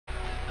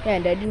Yeah,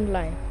 and I didn't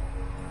lie.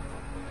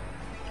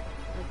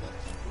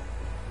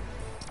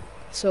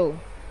 So,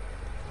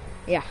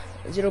 yeah,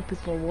 0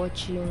 people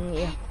watching.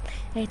 Yeah,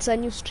 it's a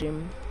new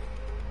stream.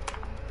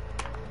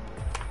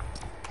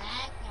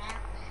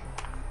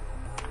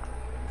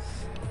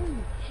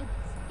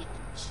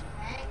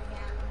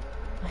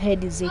 My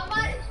head is aching.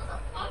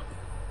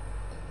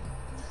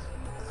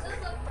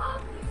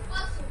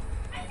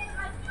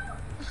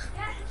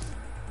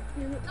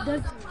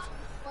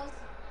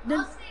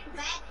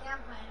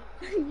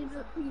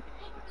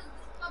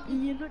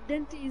 You know,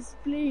 Dante is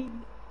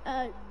playing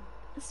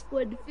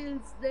squad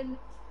fields, then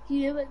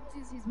he never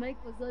sees his mic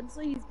was on,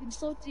 so he's been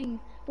shouting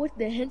what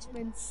the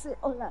henchmen say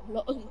all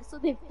along. So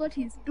they thought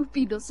he's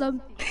stupid or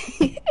something.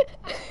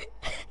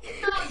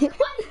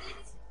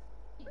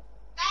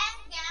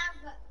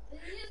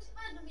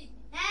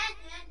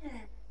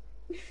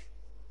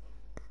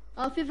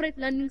 Our favorite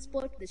landing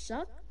spot, the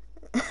shark.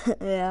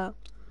 Yeah.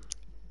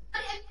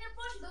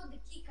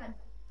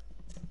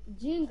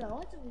 Jinga,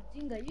 what's with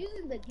Jinga?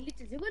 Using the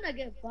glitches, you're gonna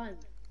get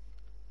banned.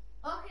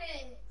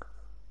 Okay.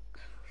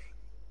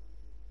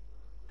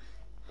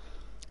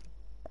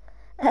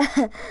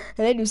 And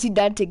then you see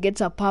Dante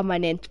gets a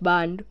permanent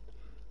ban.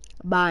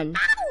 Oh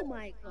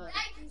my god.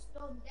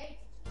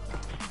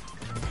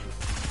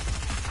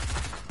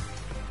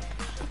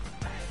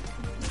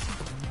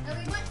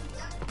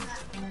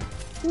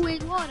 Who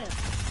in water?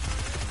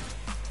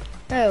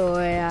 Oh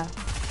yeah.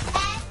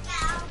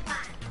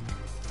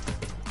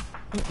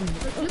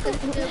 Look at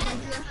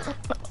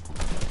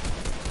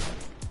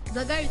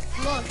the guy is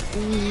lost.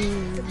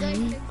 The guy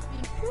is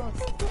lost.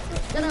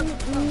 Get up.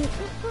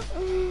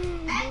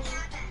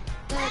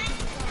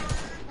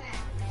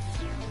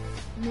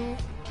 No.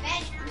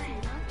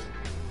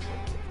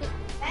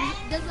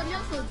 There's a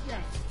message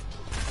here.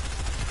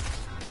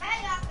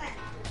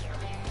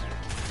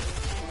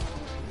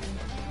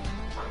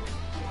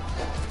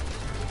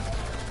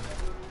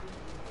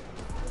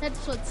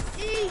 Headshots.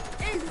 Hey,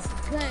 this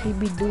guy. He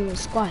be doing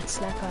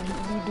squats like a he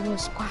be doing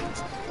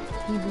squats.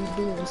 He be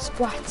doing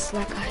squats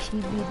like a he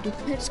be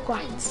doing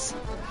squats.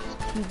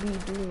 He be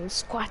doing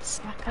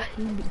squats like a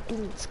he be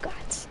doing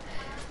squats.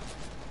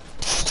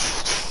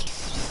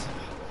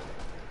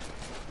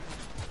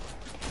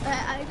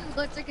 I just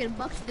got taken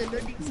back to the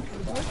loading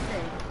screen.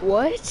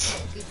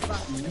 What? Okay,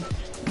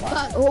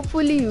 back.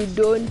 Hopefully you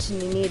don't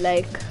Nini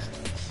like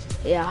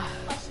yeah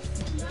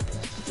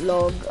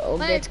log or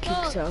get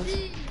kicked out.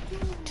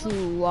 2,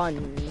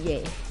 1,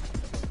 yeah.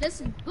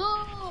 Let's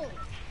go.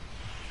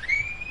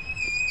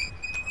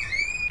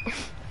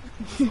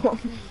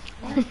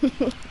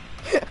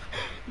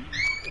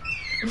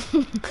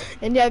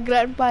 And your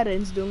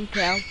grandparents don't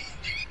care.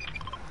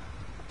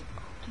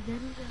 They're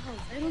in the house.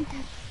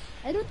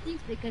 I don't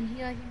think they can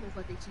hear him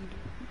over the TV.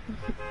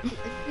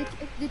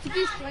 The TV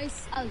is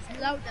twice as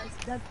loud as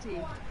that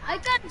tape. I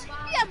can't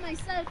hear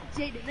myself,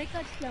 Jaden. I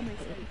can't hear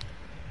myself.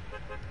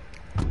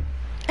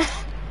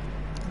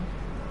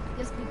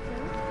 Just be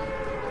careful.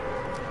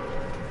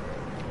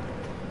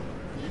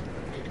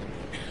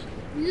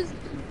 Just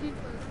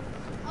people.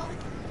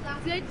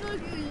 I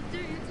told you,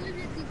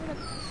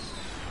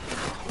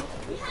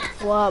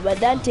 Wow, but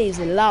Dante is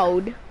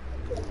loud.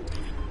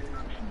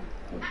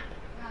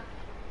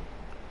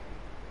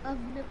 I've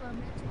never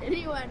met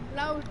anyone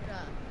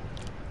louder.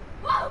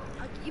 Wow.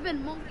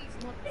 Even Mongo is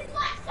not.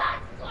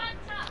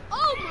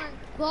 Oh my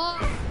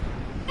god.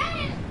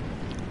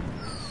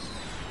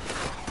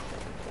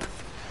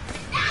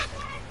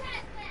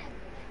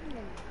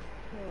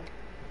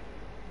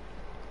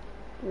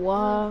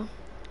 Wow.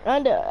 I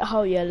wonder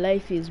how your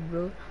life is,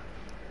 bro.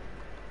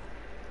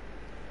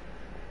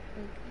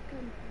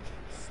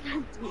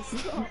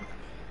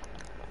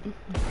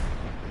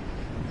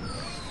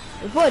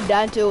 Before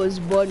Dante was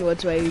born,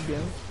 what were you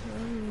doing?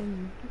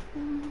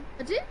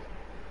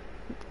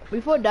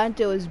 Before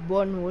Dante was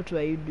born, what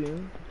were you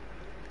doing?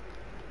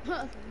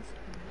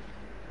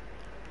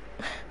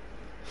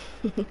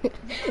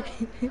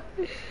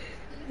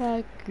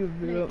 Heck,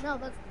 bro. Now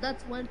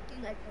that's one thing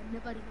I can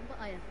never remember.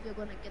 I am you're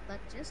gonna get that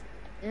chest.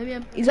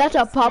 Is that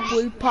a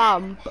purple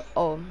pump?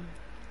 Oh.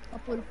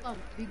 Purple pump,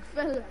 big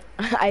fella.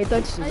 I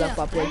thought it was a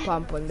purple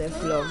pump on the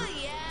floor.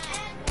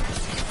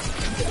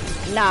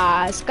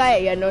 Nah, Sky,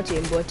 you're not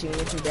emboting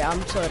me today.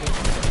 I'm sorry.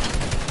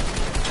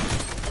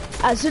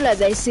 As soon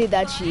as I say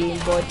that, she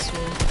embots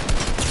me.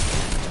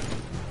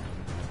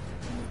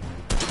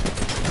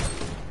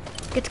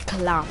 Get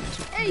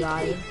clapped,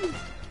 guy.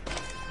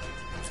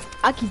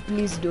 Aki,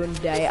 please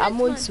don't die. I'm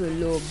also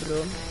low,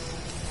 bro.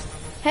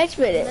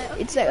 HP,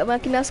 it's like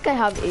Makina Sky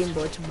have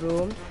aimbot,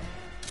 bro.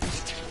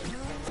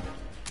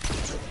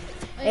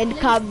 And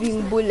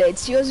carving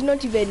bullets. She was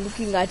not even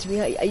looking at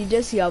me. You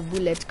just hear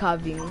bullet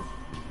carving.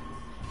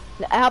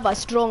 I have a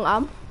strong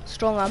arm.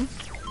 Strong arm.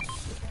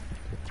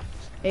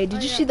 Hey,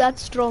 did you see that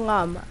strong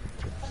arm?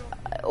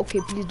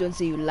 Okay, please don't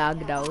say you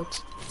lagged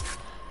out.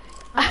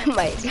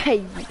 My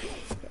guy.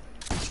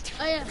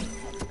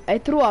 I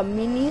threw a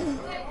mini.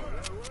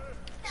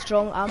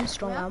 Strong arm,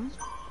 strong arm.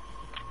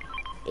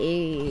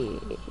 Hey.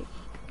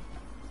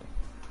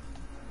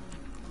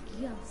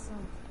 Yeah,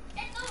 some.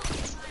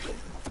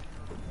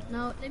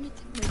 Now let me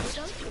take my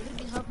loadout. I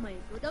already have my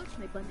loadout,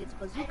 my bandage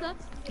bazooka.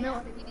 Now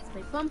what I need is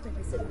my pump and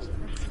my SMG.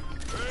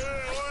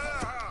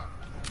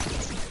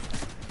 That's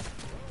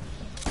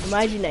it.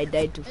 Imagine I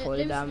died to fall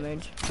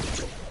damage.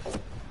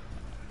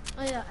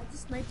 Oh yeah, I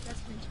just sniped that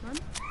French man.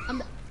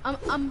 I'm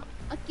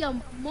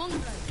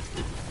mongrel.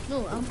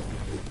 No, I'm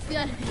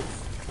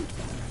fearless.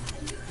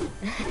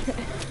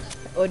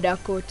 Or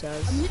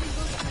Dakotas. I'm hitting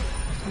those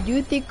guys. Do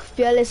you think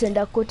Fearless and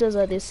Dakotas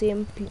are the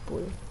same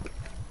people?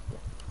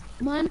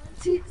 Man,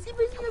 see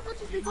when you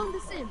notice they sound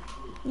the same.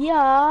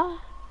 Yeah.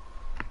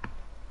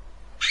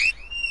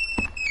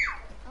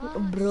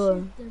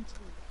 Bro. Shit, don't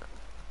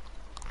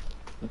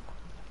you?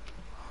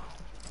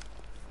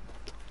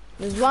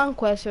 There's one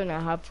question I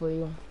have for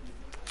you.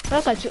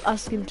 Why can't you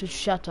ask him to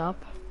shut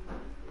up?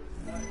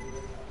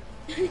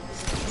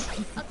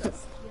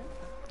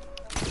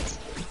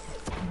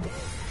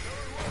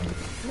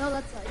 Now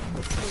that's why.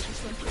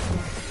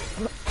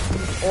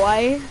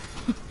 Why?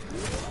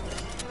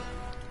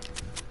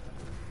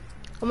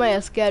 Am I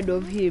scared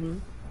of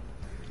him?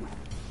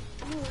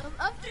 No,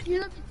 after you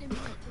know the thing.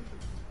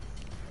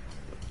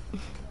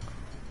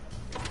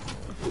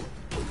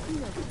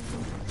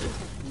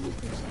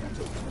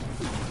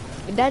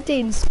 That day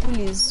in school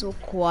is so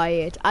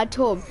quiet. At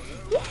home.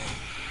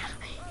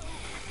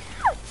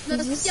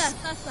 Nasikia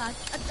sasa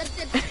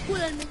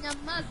atakula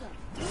ninyamaza.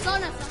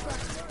 Saona sasa.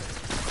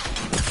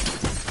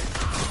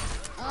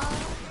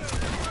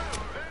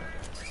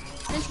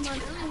 This man,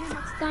 how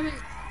much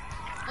damage?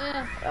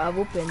 I've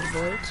opened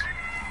Vault.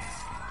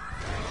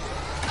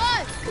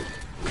 Oh!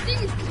 This thing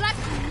is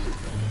cracking me.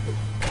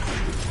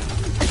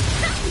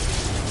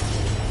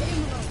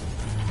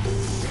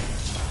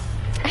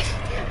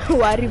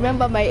 Oh, I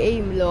remember my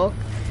aim lock.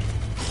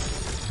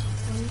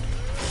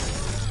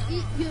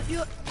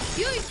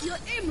 Your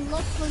aim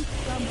locks on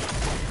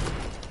something.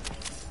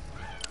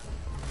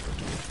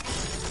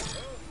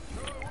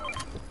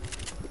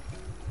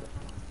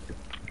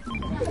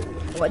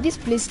 Well, this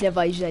place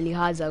never usually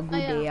has a good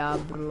air,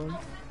 bro.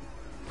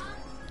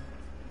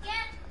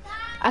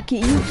 Aki,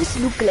 you just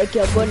look like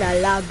you're gonna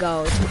lag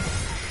out.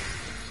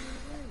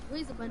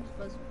 Where is the bandit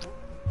bazooka?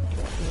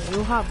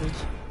 You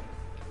haven't.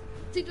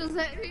 It was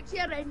right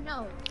here right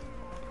now.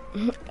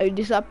 It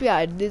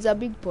disappeared. There's a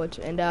big pot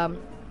and a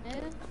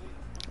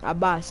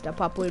burst, a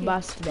purple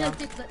burst there. Yeah,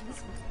 take that,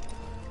 this one.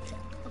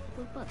 A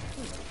purple burst.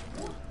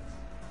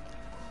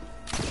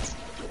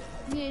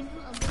 Yeah,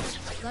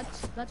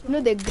 that's You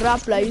know, the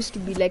grappler used to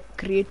be like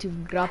creative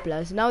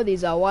grapplers. Now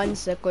there's a 1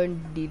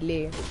 second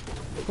delay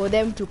for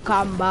them to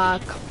come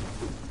back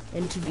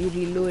and to be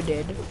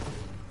reloaded.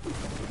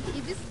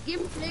 Is this game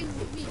playing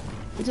with me?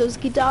 It was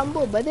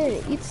Kitambo, but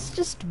then it's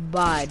just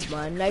bad,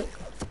 man. Like,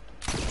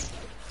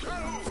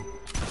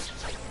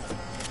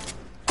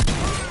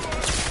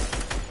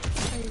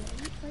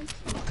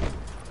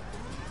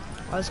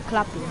 I was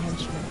clapping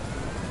henchmen.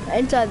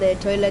 Enter the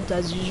toilet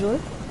as usual.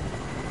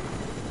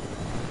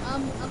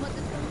 I'm at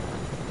this one.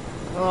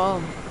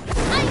 Oh.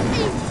 I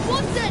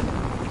imported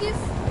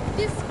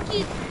this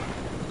kid.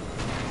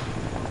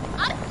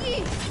 Aki!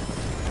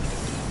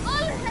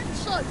 All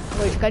headshots.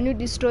 Wait, can you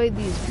destroy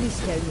these? Please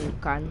tell me you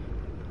can.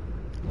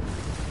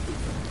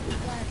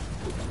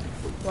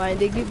 Why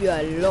they give you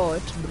a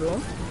lot,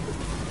 bro?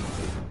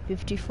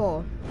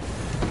 54.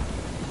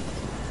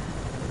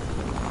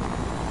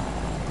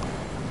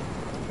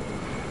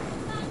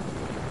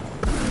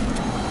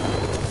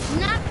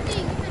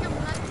 Nothing.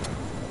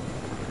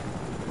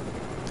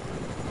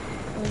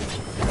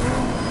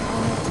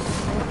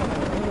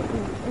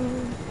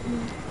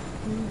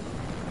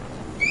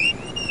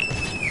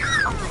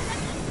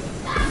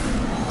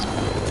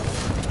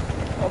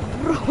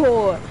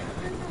 Bro,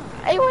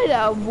 I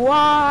wonder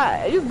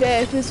why you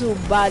guys feel so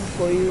bad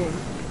for you.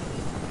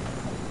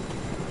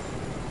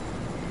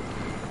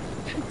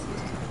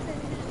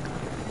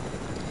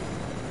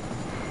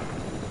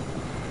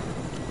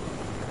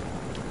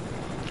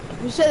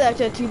 You said that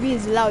your TV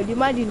is loud.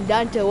 Imagine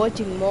Dante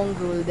watching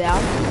Mongrel there.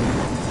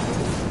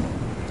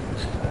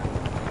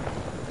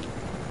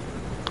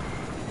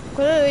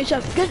 Get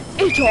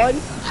it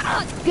on.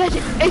 Get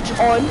it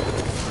on.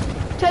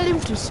 Tell him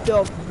to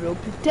stop, bro.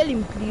 Tell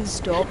him please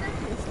stop.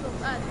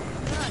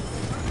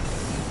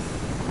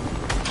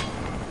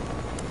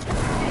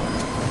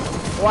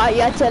 Why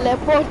you're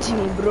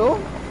teleporting, bro?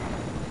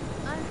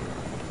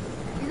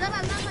 Is that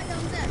a llama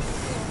down there?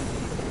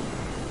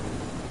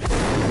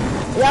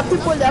 There are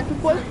people, there are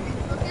people.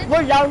 Okay.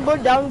 Go down, go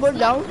down, go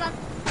down.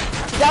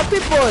 There are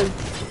people.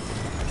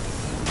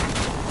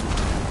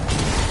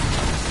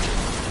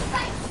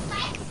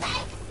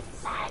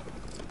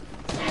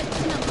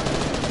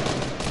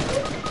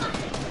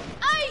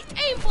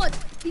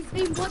 He's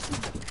aimbotting.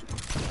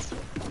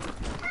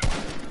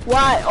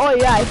 Why? Oh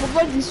yeah, I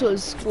forgot this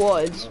was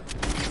squads.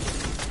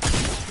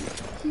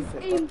 He's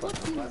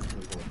aimbotting.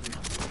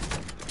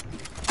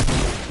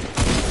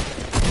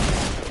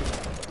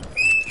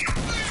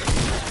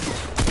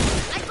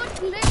 I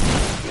got lit.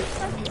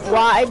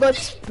 Why I got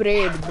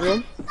sprayed,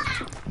 bro,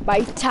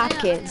 by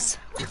Takens.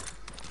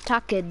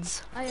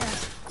 Attackeds. Ah, yeah.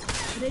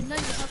 Right now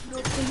you have no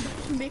point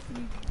to make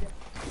me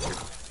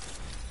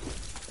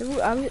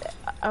leader.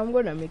 I'm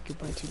gonna make you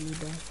party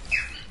leader.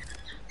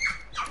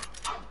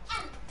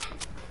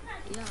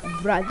 Yeah.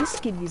 Bruh, this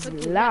kid is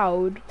Okay,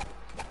 loud.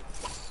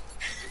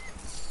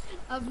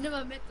 I've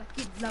never met a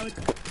kid loud.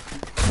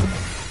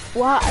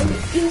 Wow,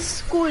 in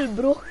school,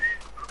 bro,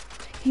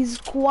 he's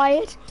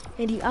quiet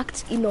and he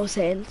acts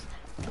innocent.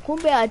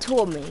 Compare at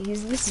home,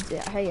 he's this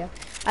higher.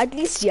 At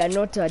least you're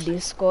not a day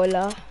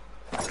scholar.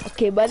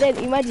 Okay, but then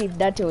imagine if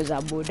that was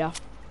a Buddha.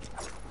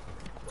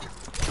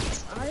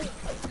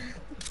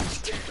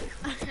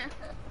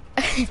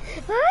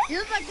 You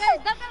know, that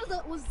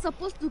guy was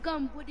supposed to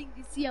come boarding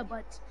this year,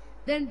 but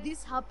then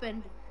this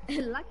happened.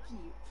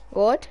 Lucky.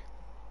 What?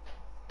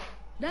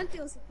 Dante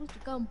was supposed to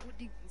come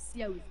boarding this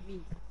year with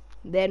me.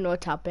 Then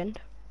what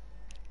happened?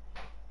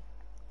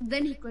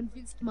 Then he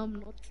convinced mom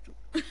not to.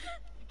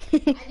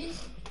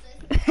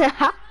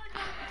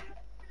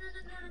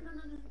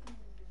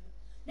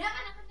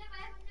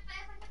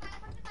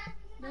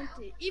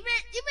 Dante,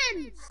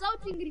 even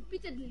shouting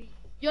repeatedly,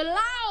 you're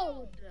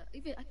loud.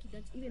 Even Aki,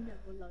 Dante, even me,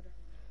 I'm louder.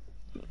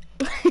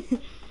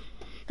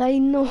 I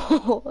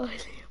know.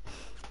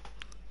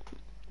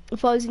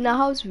 If I was in a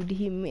house with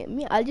him,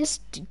 me, I'll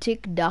just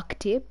take duct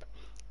tape,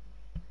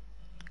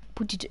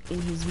 put it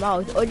in his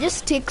mouth, or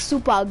just take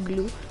super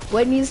glue.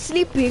 When he's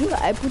sleeping,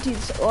 I put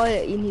it all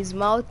in his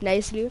mouth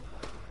nicely,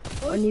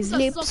 on his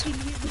lips.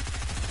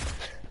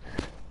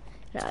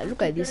 Nah,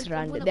 look at this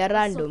random. They're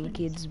random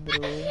kids, bro.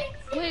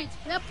 Wait,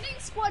 they're playing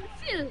squad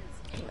fields.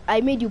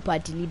 I made you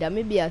party leader.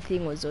 Maybe a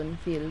thing was on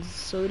fields,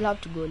 so you'll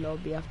have to go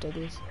lobby after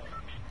this.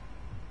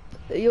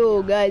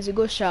 Yo, guys, you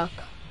go shark.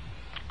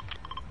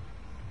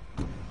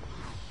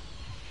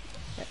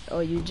 Oh,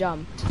 you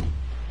jumped.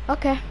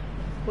 Okay,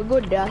 we're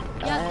good there.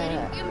 Yeah,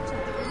 they're in game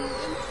chat.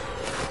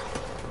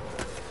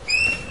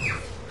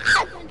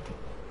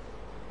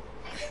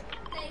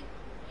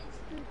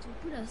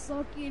 Put a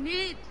sock in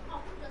it.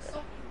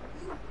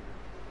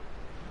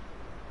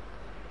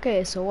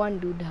 Okay, so one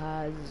dude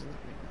has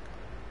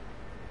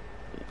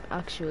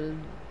actual.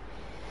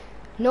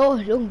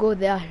 No, don't go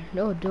there.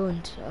 No,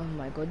 don't. Oh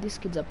my god, these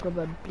kids are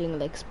probably playing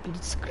like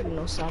split screen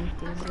or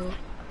something, bro.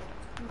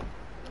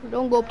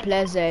 Don't go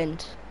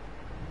pleasant.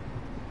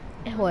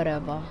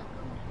 Whatever.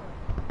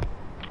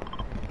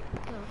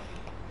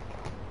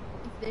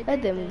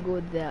 Let them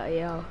go there,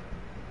 yeah.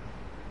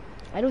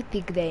 I don't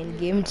think they're in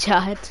game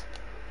chat.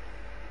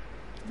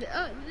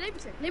 Let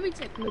me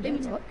check.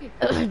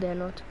 Okay. They're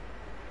not.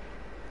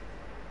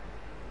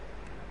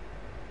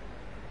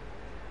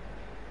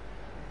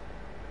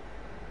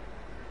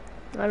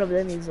 One of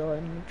them is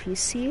on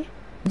PC.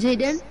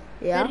 Jaden?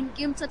 Yeah? They're in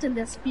game chat and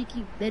they're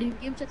speaking. They're in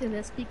game chat and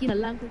they're speaking a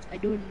language I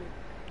don't know.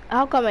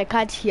 How come I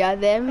can't hear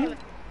them?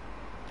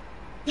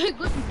 Go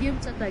to game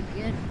chat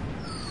again.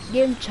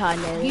 Game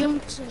channel. Game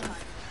chat.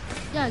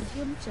 Yeah,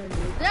 game channel.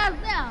 They're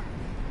there.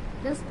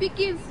 They're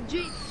speaking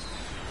Fiji.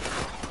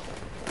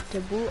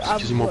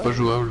 Quasiment pas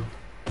jouable.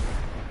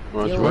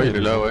 Ouais, tu vois, il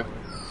est là, ouais.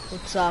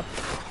 What's up?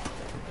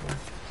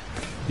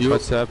 Yo,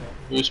 What's up?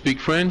 you speak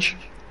French?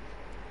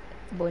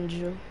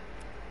 Bonjour.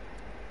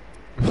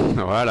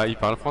 Voilà, il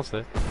parle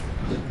français.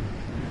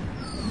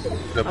 Tu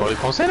vas parler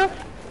français là?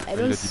 I Il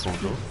don't a dit speak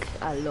bonjour.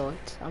 a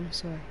lot. I'm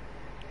sorry.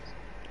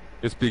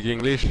 You speak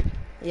English?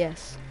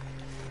 Yes.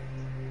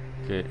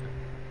 Okay.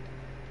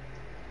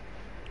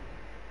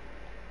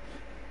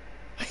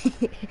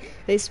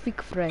 They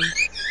speak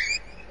French.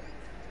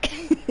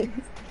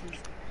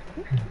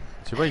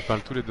 Tu vois, ils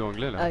parlent tous les deux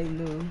anglais là. I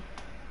know.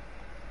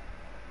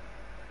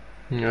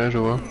 Ouais, je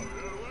vois.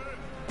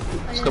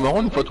 Ce serait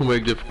marrant une fois tomber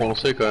avec des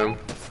Français quand même.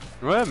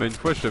 Ouais, mais une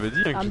fois je t'avais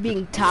dit. Hein, I'm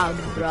being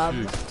tagged, bro.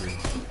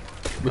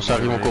 Mais ça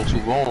arrive encore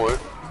souvent, ouais.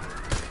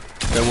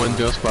 Il y a moins de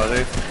bien se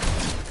paraît.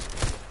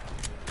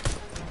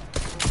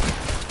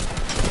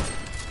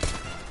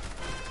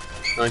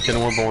 Un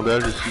canon à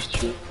bandage ici si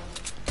tu veux.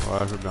 Ouais,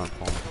 je veux bien le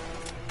prendre.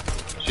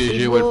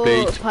 GG, well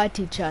played.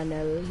 Party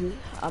channel.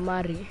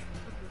 Amari.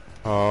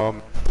 Oh,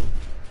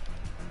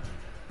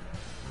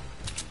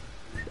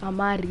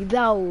 Amari,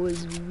 that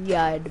was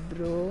weird,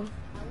 bro.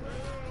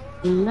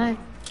 Live.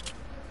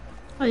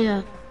 Oh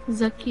yeah,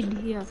 there's a kid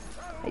here.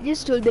 I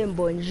just told them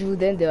bonjour,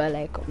 then they were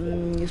like,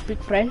 you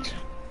speak French?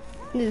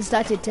 Then they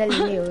started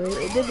telling me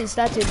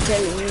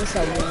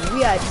some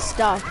weird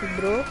stuff,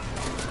 bro.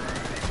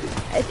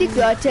 I think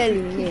they were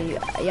telling me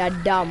you're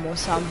dumb or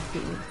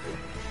something.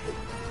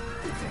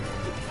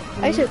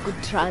 I wish I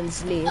could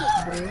translate,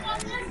 bro.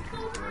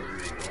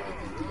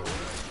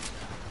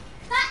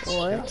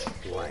 What?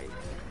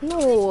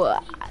 No,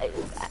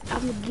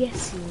 I'm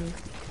guessing.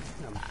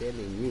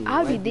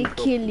 How did they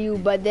kill you,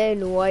 but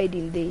then why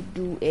didn't they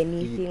do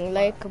anything?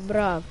 Like,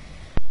 bruh.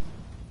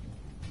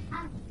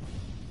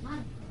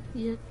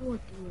 Yeah,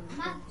 what do you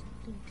want?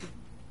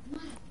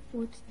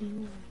 What do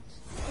you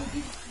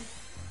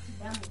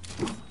want?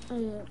 Oh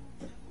yeah.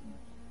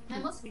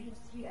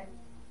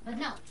 But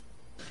now.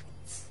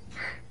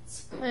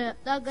 Oh yeah,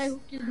 that guy who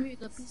killed me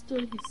with a pistol,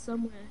 he's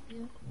somewhere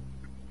here.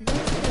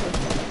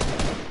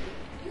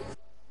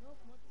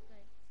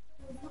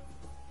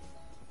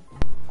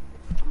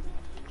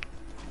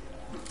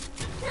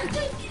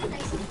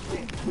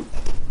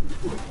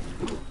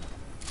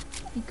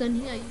 can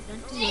hear you,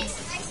 don't you?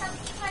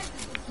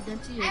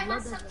 Don't you? You're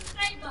louder than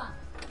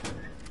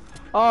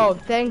Oh,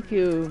 thank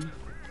you.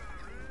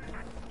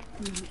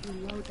 you're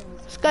louder.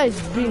 This guy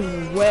is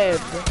being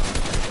web.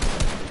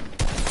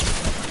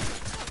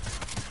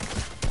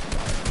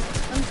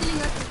 I'm killing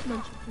at this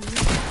much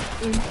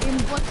in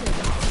water.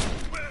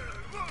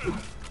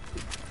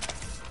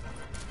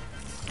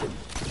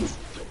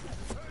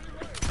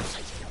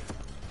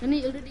 And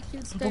he already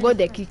killed Sky. Who got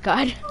the key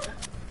card?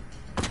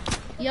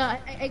 Yeah,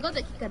 I got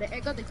the key card. I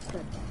got the key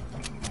card.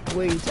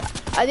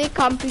 Wait, are they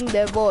camping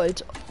the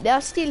vault? They are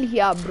still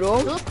here,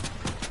 bro. Nope.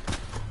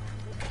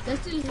 They're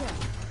still here.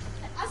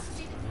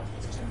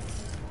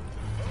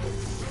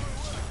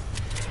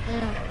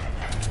 Yeah.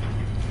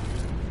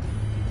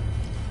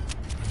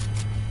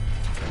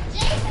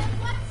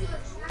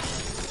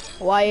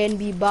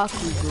 YNB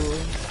Bakugo.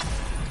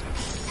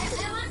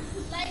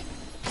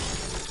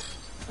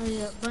 Oh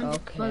yeah,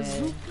 Bandit Okay.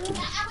 Bazooka.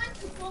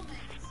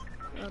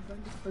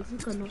 Bandit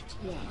Bazooka not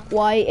here.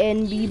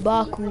 YNB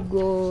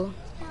Bakugo.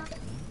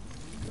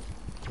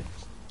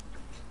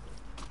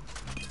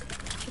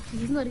 Okay,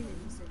 he's not even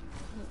listening.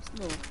 No, it's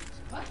no.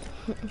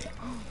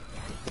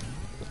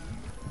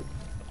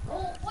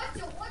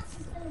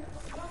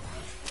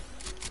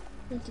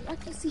 I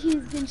can see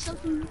he's been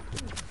shouting.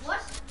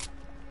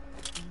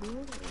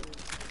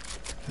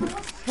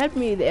 Help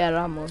me there,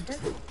 Ramos.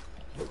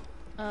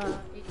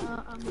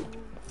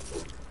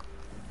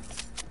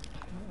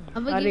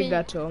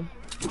 Arigato.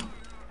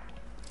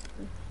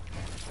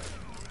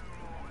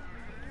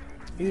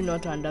 You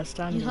not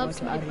understanding You have what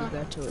sniper.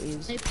 arigato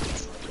is.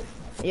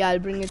 Yeah, I'll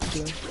bring it to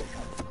you.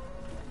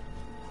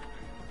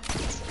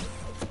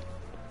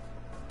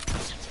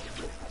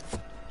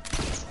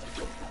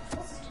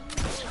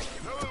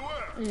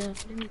 Yeah,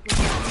 let me go.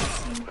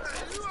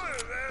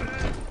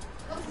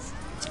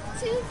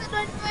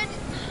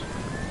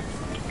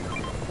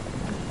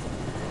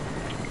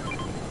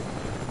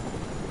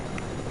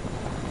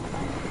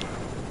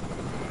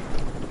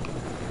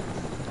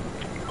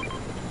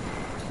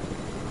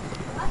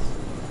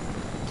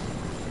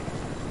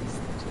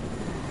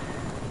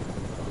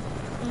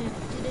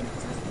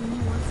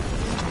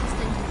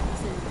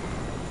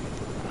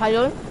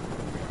 Pardon?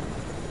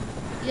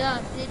 Yeah,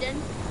 Jaden.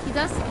 He's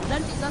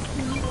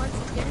asking me once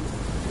again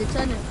the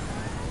channel.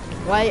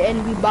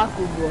 YNB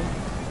Bakugo.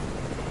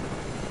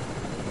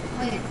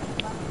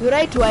 You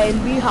write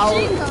YNB how?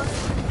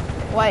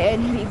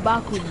 YNB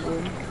Bakugo.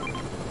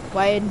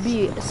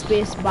 YNB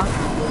space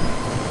Bakugo.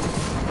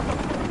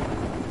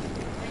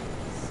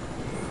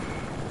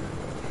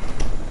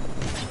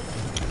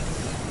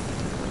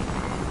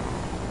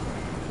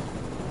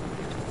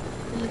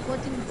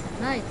 Teleporting is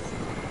nice.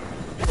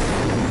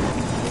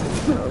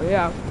 Oh,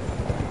 yeah.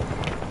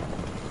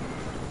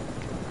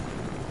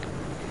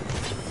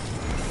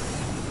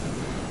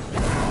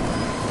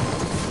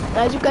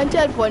 As you can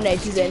tell,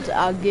 Fortnite isn't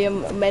a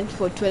game meant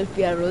for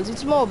 12-year-olds.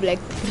 It's more of like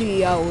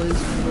 3-year-olds,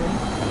 you know,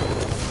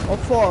 or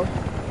 4.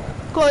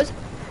 Cause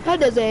how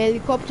does a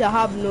helicopter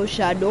have no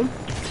shadow?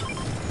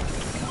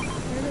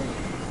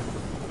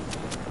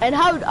 And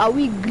how are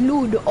we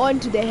glued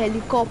onto the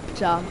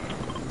helicopter?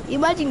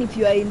 Imagine if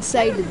you are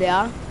inside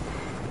there.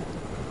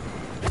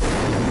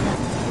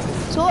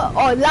 So,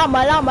 oh,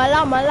 llama.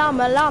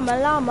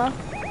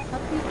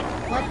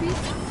 Happy?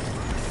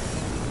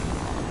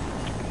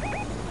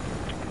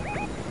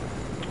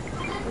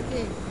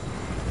 Okay.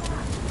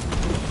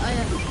 Oh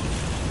yeah.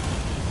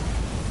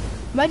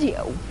 Imagine,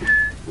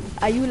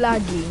 are you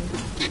lagging?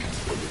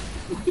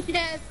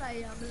 Yes,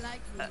 I am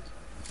lagging.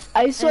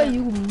 I saw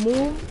you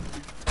move.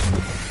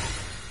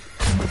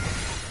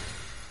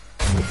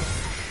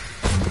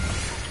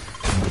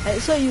 I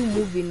saw you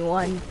move in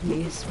one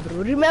place, bro.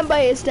 Remember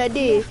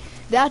yesterday,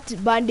 that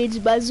bandage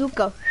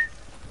bazooka?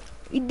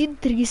 It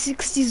did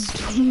 360s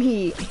to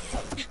me.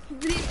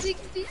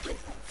 360.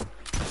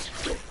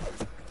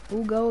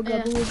 Ooga.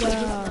 Let's do the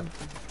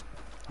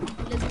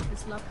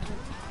slap.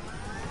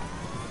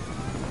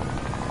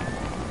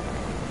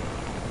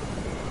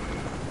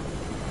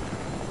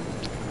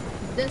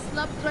 The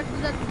slap track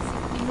that is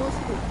no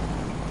scope.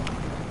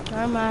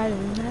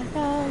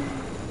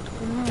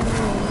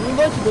 We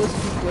go to those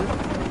people.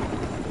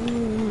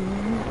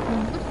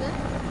 What's that?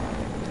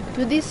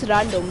 To these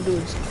random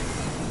dudes.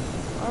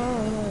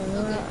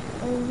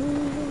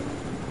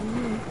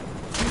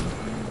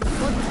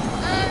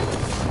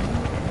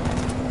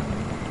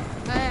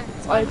 Okay.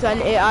 Oh, it's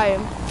an AI.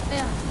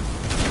 Yeah.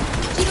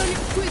 Kill on it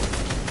quick.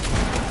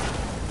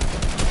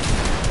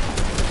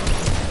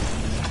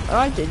 I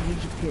wanted you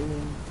to kill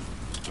him.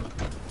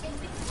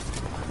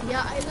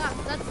 Yeah, I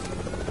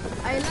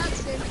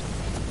lagged then.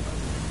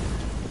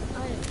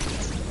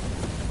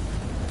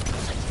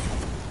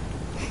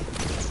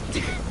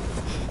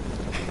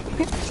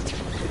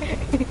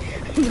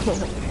 No.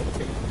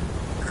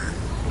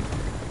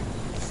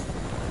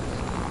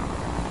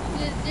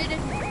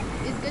 Jaden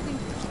is getting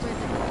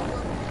better.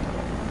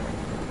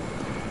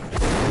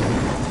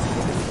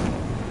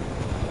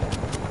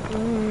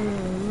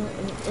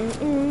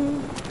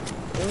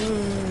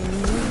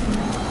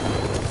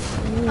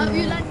 Have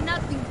you learned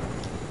nothing?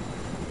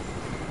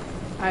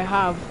 I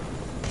have.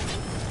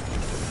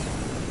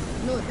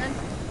 No, then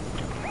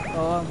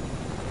Oh.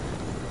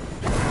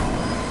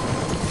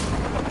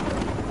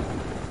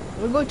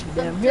 We go to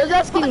them. He was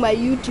asking my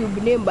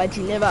YouTube name, but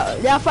he never.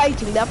 They are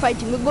fighting. We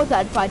go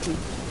third party.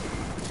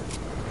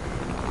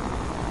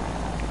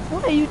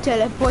 Why are you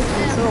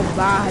teleporting so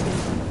bad?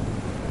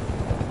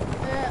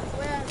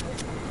 where are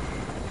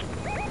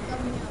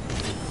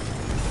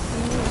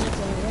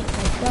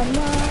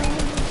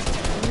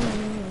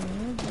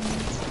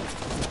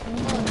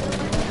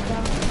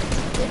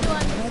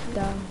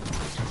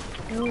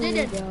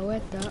they?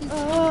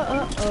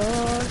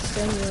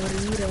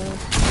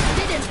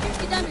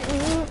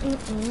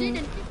 Come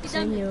here.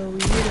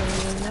 Señorita.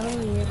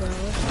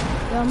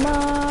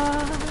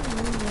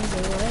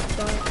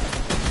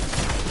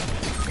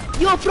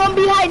 Yo, from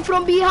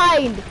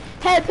behind.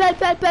 Help.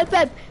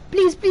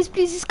 Please.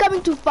 He's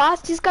coming too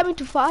fast.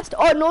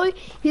 Oh no,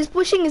 he's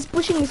pushing.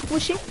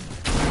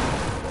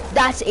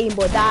 That's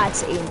aimbot,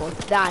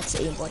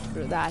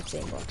 bro. That's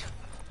aimbot.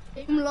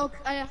 Aim lock.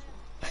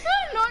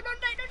 No,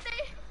 don't die.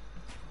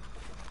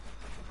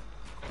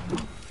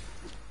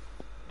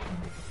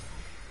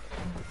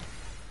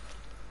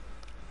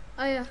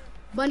 Aya,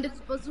 Bandit's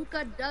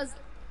bazooka does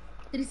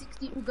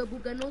 360 Uga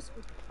Booga no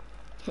scope.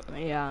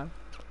 Yeah.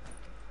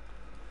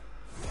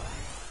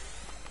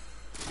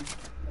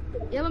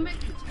 You have a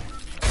make it?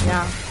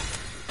 Yeah.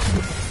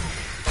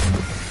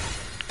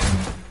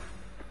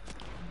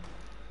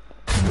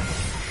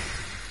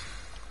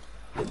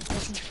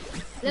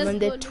 When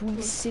the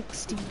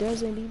 260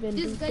 doesn't even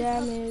do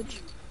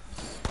damage.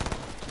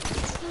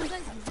 Some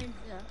guys behind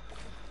there.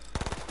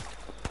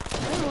 I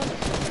don't want to.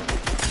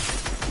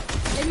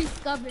 Let me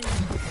scavenge.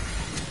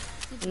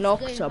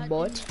 Knocked a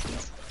bot.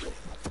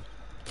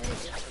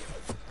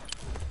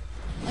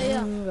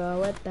 Yeah.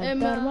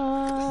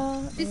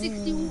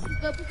 360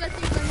 Uga Booga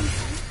thing.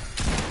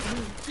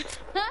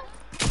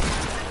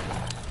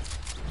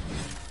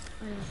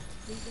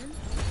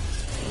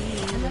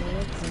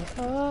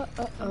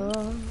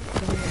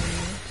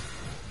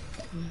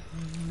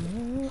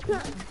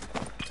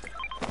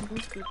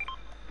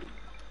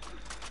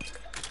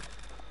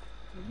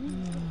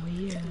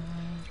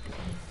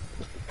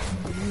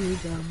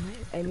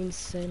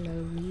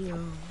 Scenario.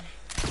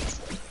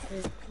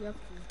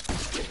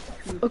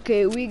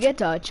 Okay, we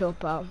get our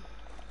chopper.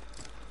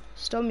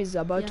 Storm is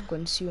about to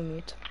consume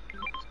it.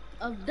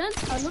 I've done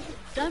a lot of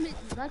damage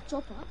with that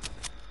chopper.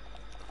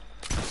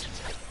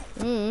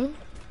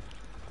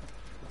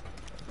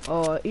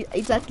 Oh,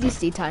 it's at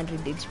least 800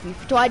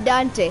 HP. To a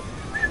Dante,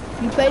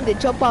 you find the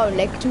chopper on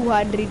like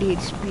 200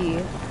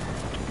 HP.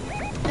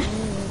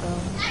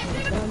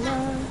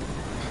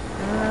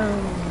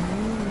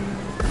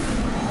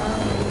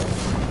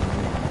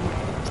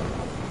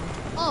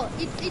 Oh,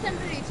 it's 800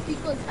 HP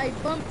because I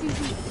bumped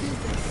into it.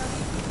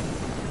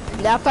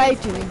 They're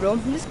fighting, bro.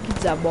 These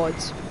kids are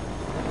bots.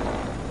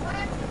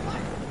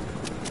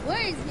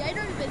 Where is he? I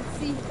don't even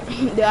see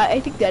him. I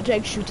think they're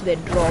trying to shoot the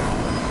drop.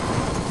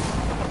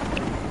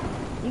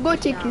 Go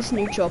take this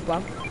new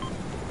chopper.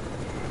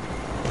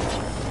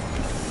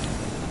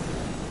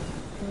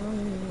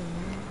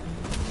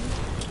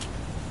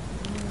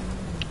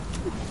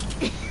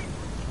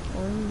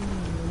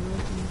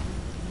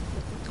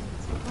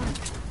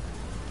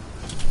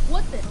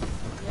 What the?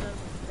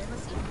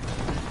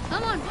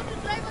 Come on, go to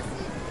driver's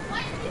seat.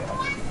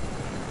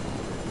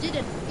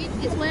 Jaden,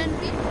 it's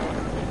YNB.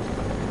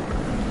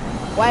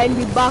 YNB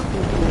back.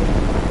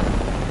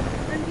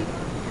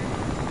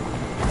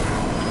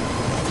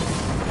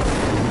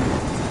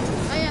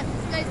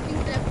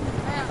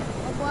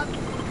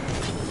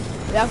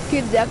 They have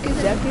kids.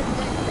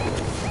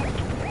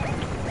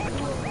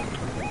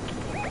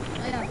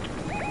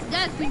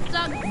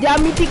 Their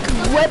mythic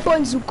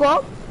weapons,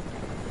 Zuko.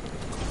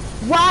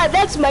 Wow,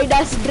 that's my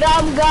dust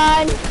drum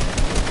gun.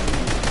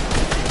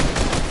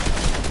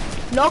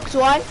 Knocked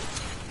one.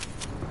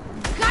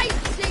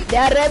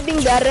 They're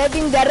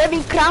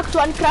revving. Cracked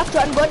one, got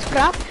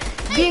cracked.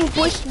 Being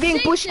pushed,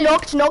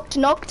 knocked.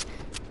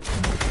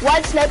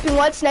 One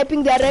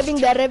sniping, they're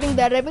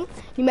revving.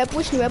 You may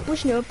push.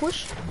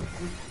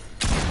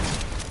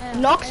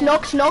 Knocked.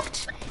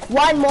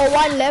 One more,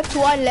 one left.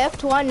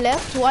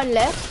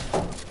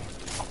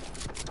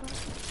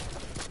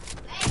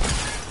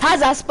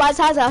 Has a spaz.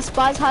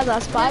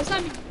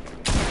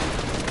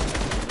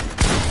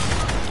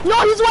 No,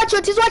 he's one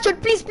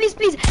shot, please.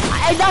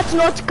 That's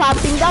not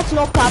capping.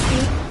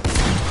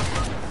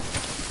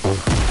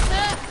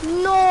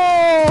 No.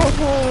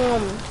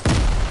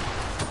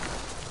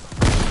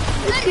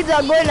 These kids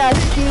are gonna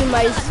steal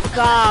my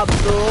scar,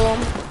 bro.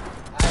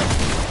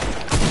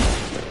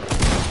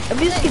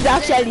 These kids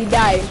actually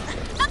die.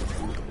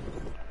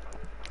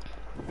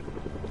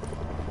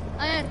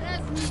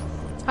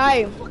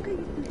 Hi.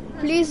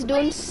 Please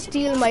don't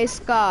steal my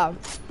scar.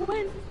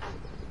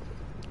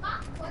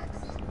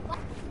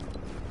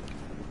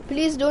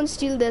 Please don't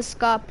steal the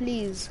scar,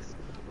 please.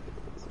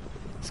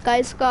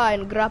 Scar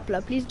and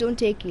grappler, please don't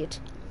take it.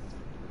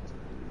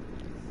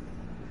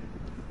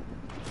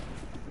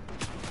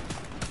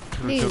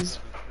 Please.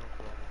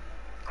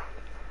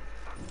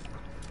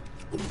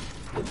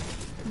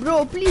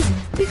 Bro, please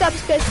pick up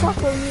Skyscar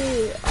for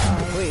me.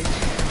 Wait.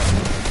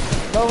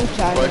 Wrong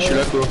channel. Ouais, je suis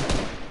là, quoi.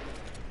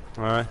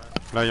 Ouais,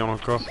 là il y en a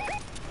encore.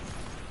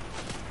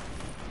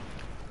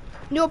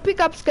 No, pick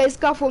up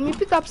Skyscar for me.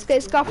 Pick up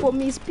Skyscar for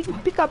me.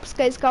 Pick up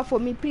Skyscar for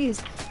me,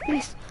 please.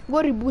 Please.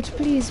 Go reboot,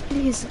 please,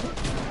 please.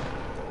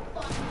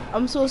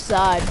 I'm so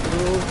sad,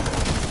 bro.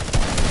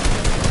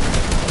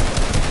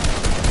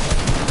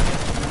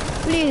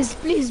 Please,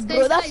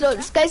 bro. That's all.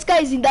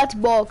 Skyscar is in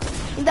that box.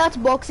 In that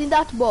box.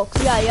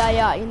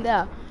 Yeah, in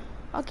there.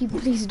 Okay,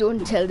 please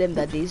don't tell them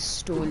that they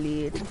stole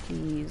it.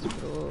 Please,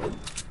 bro.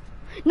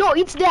 No,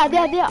 it's there.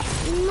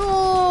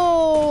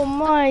 No,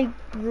 my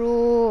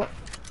bro.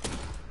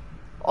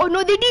 Oh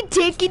no, they didn't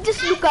take it.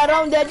 Just look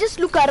around there.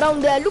 Look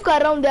around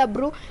there,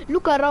 bro.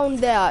 Look around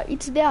there.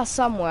 It's there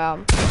somewhere.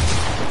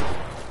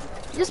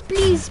 Just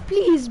please,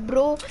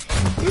 bro.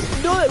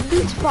 Just do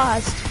it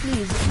fast,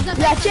 please.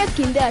 Yeah, check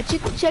in there.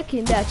 Check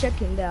in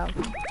there.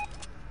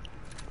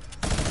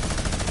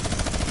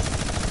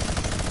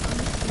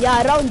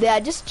 Yeah, around there.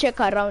 Just check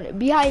around.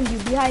 Behind you.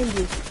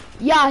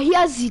 Yeah, he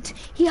has it.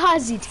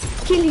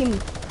 Kill him.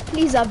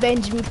 Please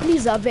avenge me,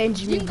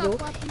 bro.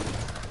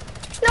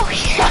 No,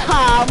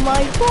 yeah,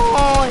 my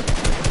god.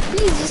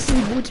 Please just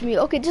reboot me.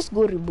 Okay, just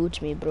go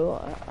reboot me,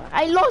 bro.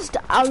 I lost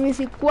a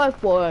mythic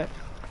weapon.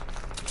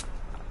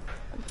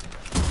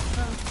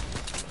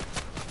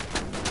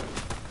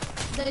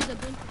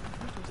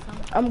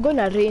 I'm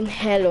gonna rain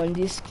hell on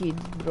this kid,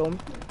 bro.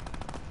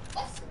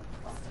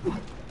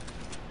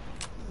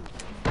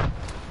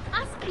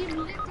 Ask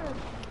him later.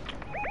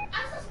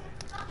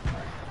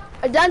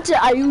 Dante,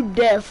 are you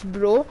deaf,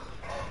 bro?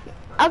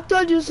 I've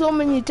told you so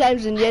many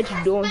times and yet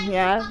you don't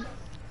hear.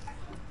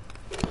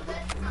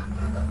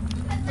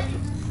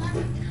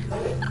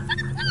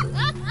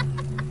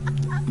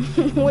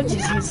 What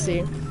is he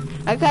saying?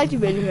 I can't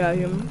even hear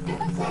him.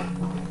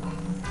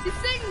 He's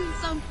saying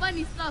some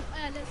funny stuff.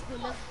 Let's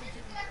go.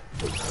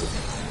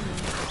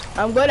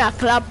 I'm gonna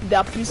clap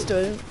the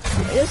pistol.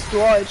 Just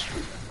watch.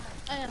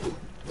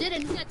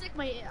 Jaden, here, take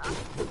my AR.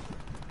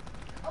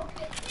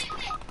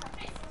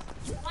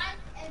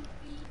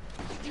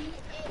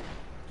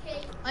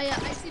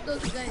 I see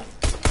those guys.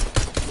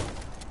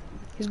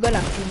 He's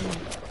gonna kill me.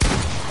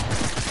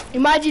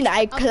 Imagine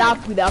I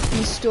clap with a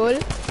pistol.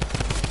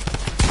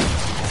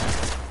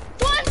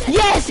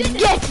 Yes,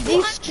 get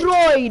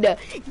destroyed.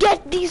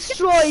 Get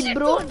destroyed,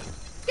 bro.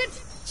 Get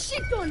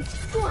shit on.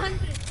 200.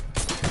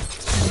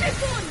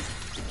 Shit on.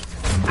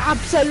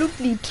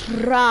 Absolutely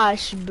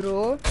trash,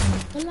 bro.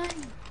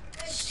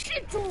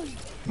 Shit on.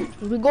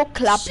 We go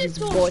clap his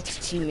bot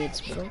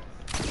teammates, bro.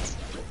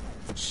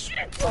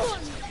 Shit on.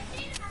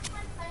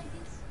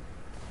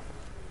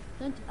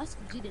 Don't ask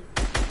Jaden.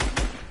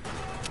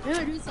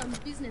 We're doing some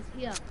business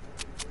here.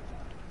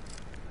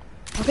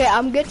 Okay,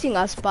 I'm getting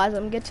a spaz.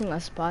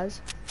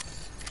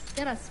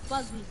 There are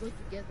spars we go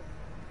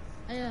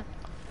together.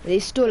 They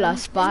stole a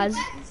spaz.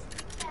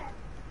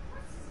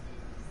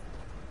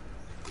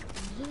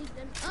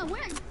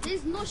 Where?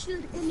 There's no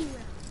shield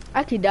anywhere.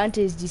 Actually,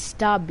 Dante is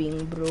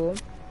disturbing, bro.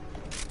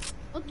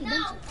 Okay,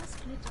 Dante, ask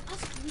later.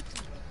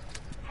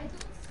 I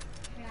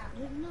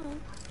don't know.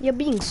 You're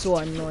being so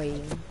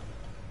annoying.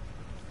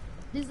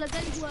 There's a guy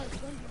who has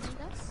gone behind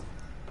us.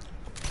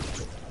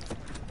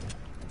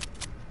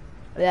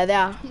 They're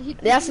there.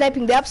 They are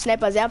sniping. They have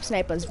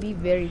snipers. Be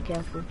very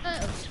careful.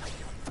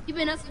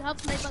 Even us, we have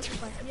snipers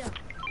over here.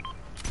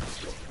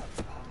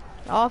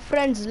 Our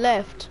friends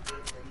left.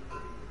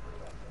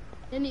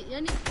 Any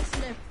just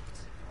left.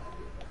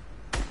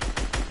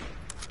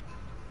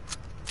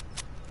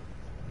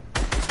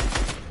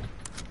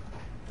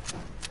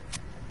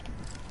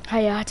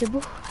 Hiya,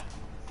 Tebu.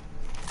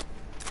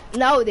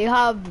 Now they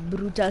have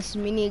Brutus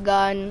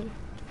minigun.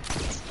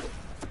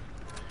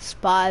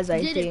 Spars,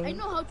 I think. I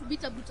know how to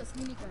beat a Brutus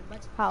minigun,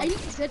 but how? I need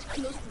to get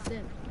close to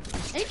them.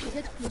 If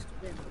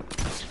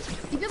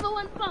you ever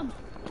want pump,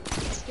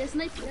 they're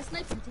sniping.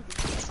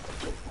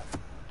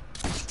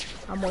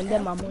 I'm on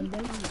them.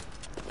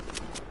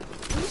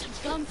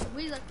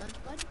 Where is that gun?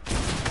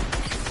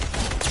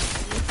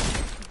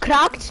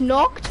 Cracked,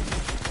 knocked.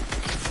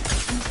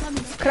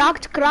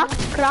 Cracked.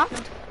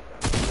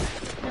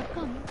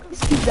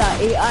 These kids are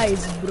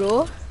AIs,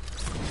 bro.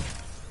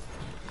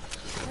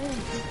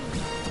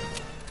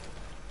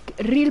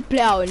 Real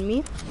player on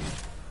me.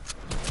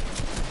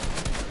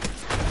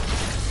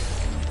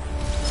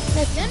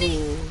 Let's go.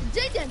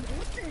 Jaden,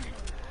 what the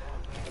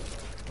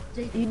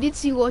heck? You did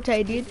see what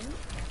I did?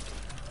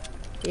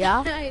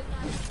 Yeah?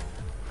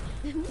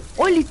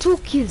 Only 2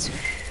 kills.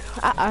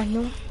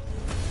 No.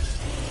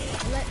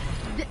 Like,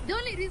 the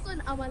only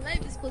reason I'm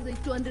alive is because I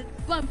 200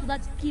 bump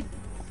that kid.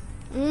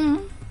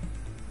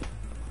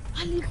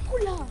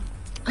 Alikula.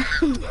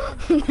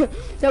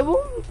 So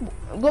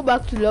go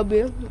back to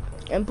lobby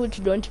and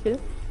put don't feel.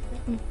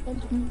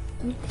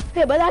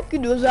 Hey, but that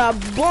kid was a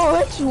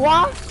bot.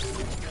 What?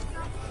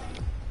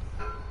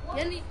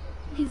 Really?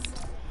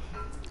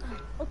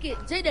 Okay,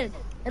 Jaden,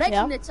 write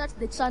in the chat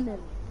the channel.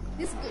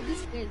 This guy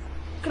is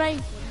crying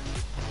for you.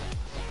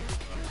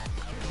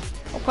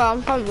 Okay,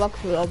 I'm coming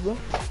back to lobby.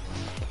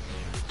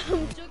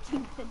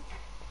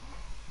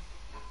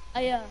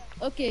 Yeah.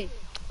 Okay.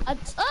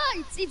 It's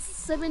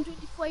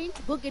 7:24. I need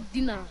to go get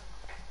dinner.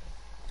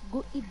 To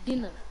go eat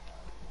dinner.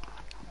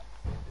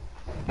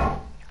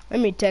 Let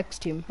me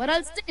text him. But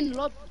I'll stay in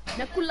lobby.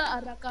 Nakula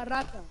araka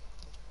raka.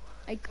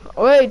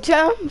 Wait,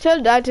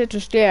 tell Data to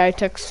stay. I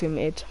text him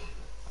it.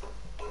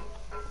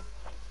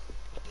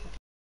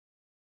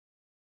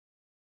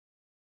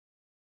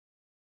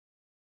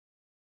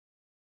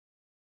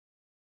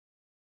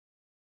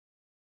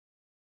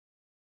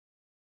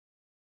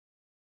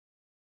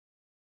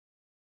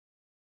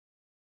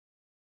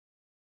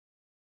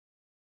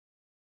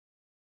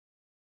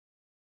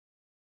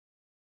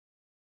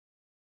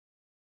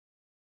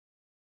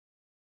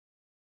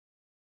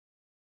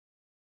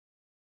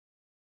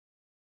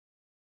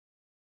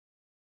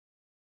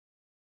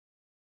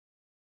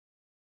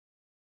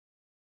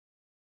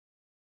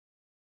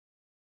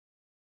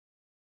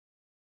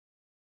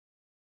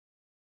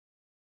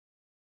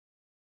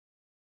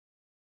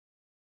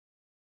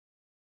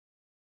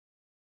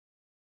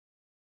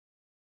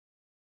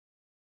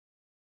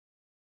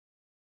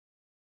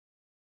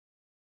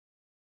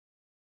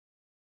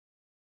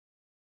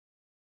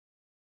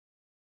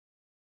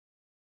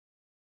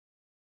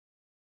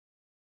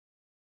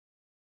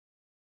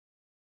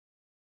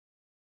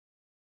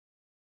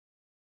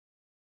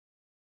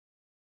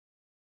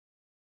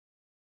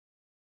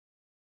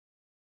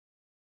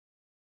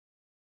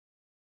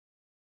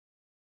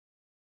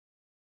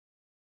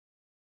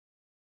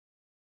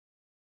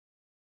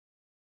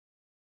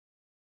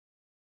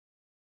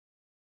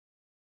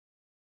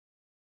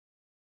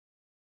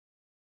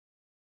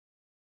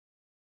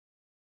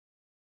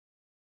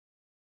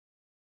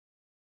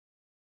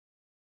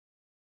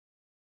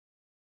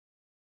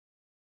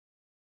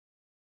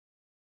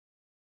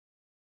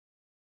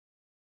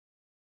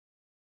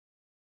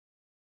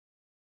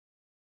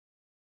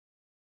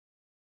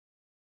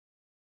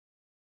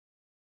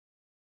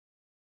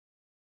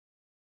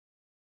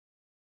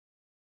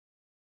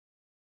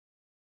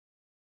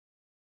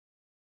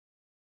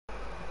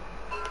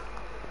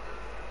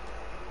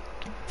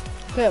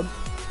 Okay.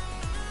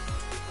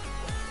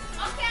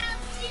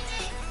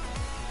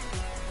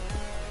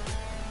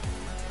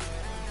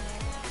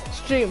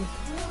 Stream.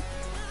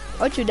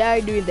 What should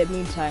I do in the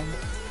meantime?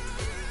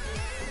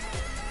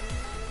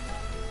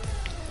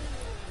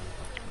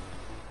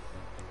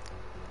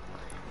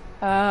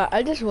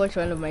 I'll just watch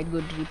one of my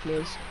good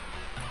replays.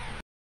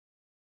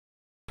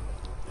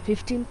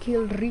 15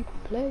 kill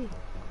replay.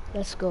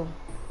 Let's go.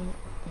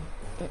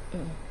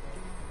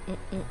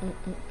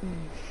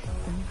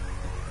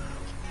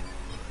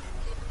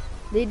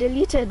 They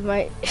deleted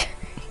my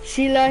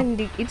Sheila and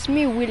Dick. It's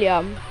me,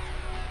 William.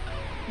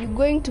 You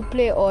going to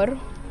play or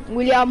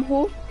William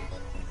who?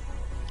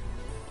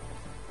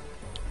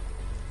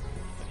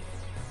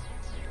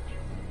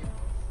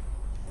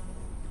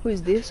 Who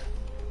is this?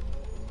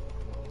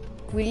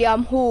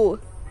 William who?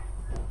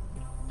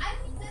 I'm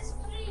in the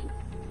stream.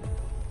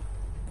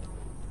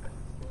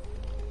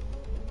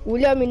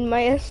 William in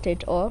my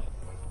estate or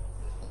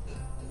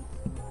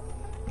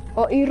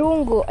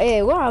Irungo.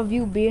 Hey, where have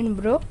you been,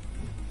 bro?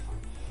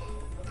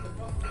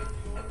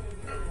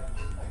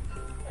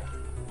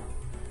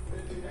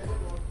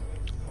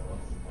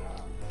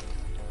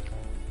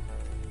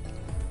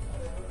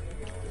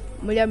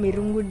 William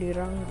Irungo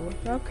Nirango.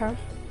 Okay.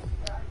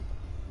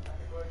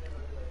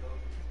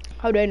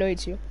 How do I know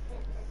it's you?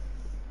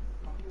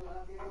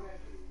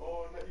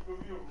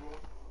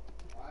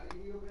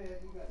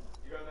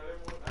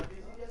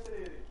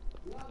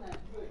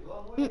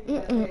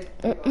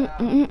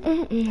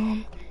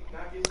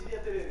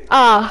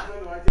 Ah.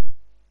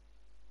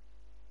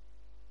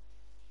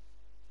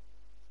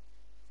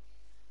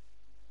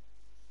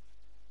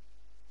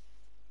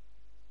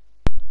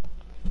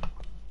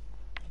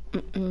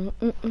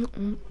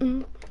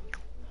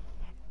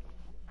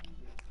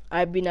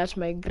 I've been at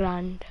my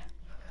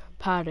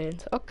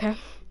grandparents. Okay.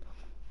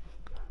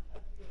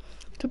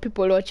 2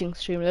 people watching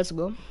stream. Let's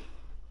go.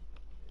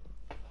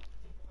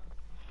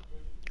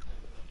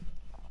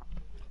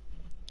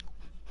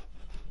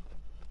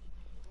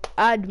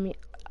 Add me.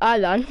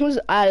 Alan. Who's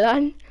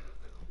Alan?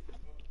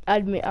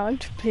 Add me. I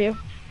want to play.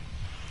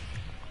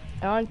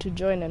 I want to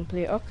join and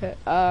play. Okay.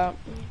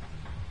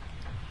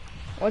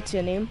 What's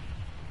your name?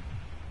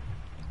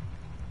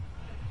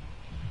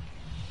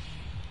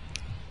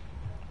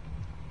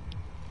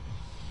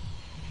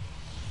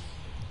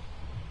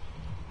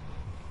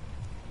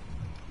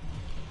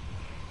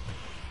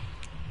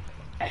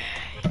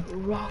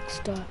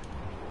 Rockstar.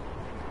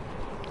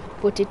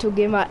 Potato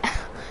gamer.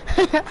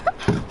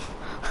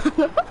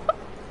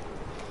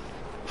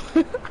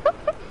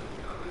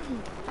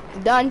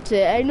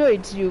 Dante, I know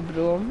it's you,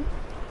 bro.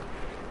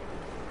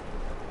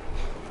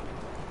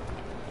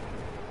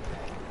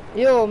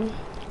 Yo,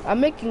 I'm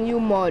making you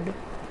mod.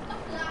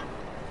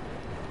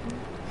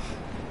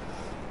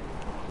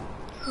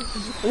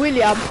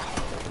 William.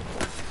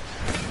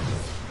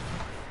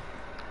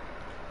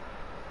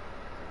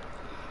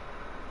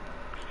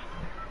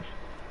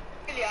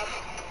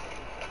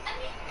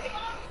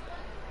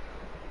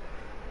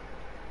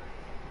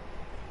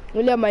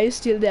 William, are you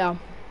still there?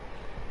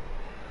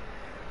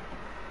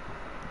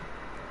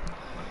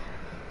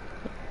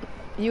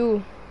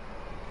 You.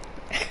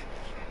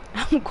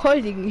 I'm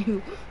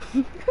calling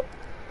you.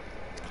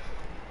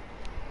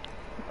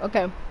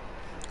 Okay.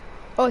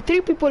 Oh,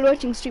 3 people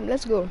watching stream.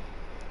 Let's go.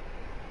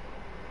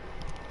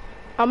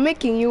 I'm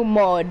making you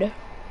mod.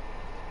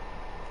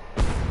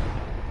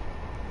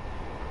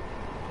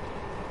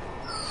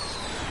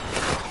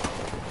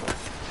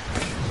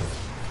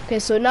 Okay,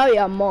 so now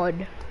you're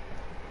mod.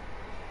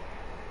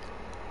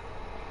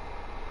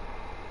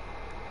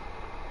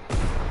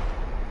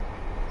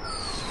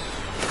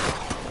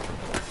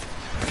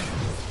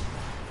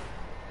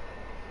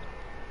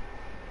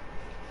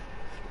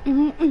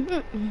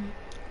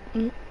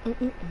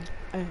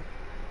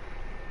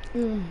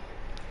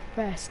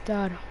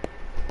 Faster.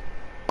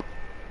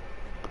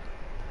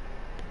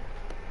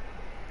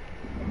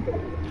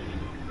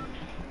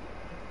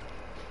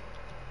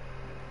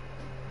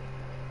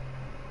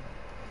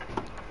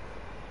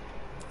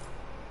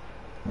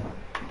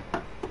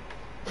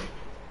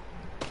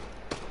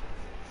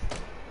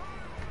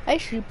 I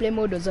should play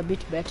mode was a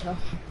bit better.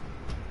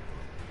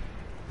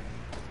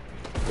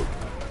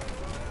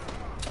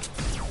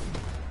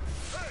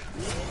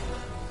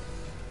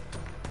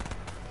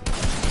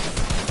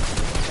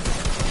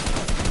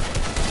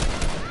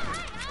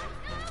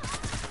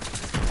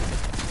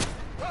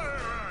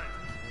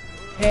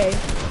 Hey.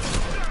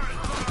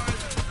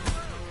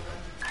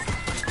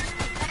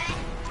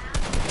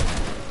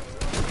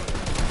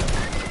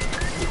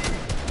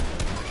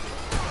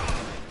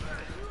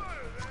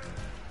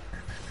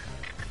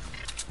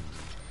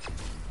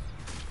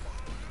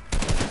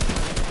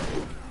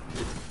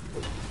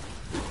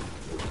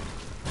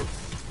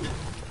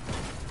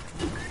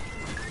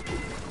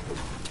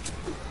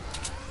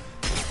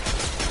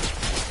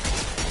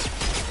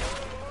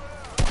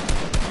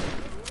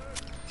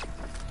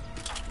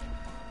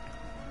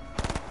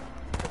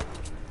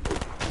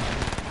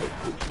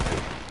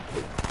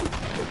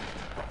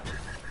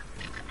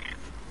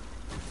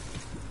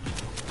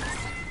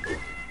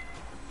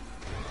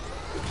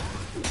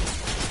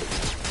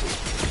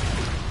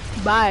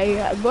 Bye.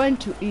 I'm going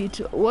to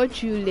eat.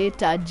 Watch you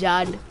later,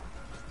 Jad.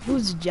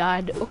 Who's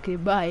Jad? Okay,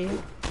 bye.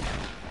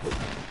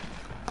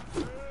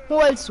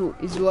 Who else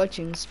is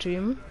watching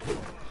stream?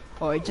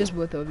 Or just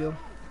both of you?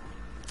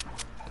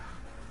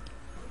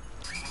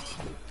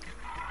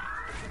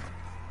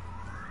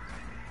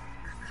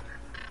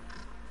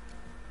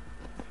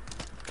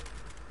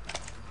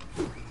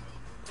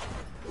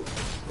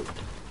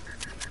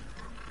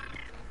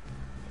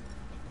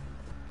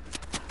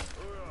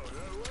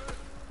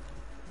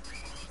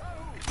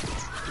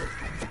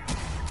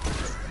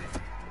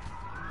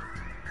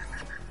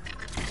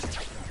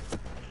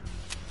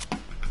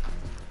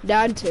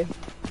 Dante.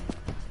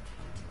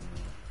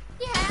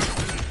 Yeah.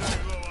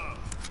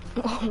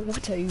 Oh,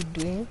 what are you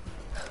doing?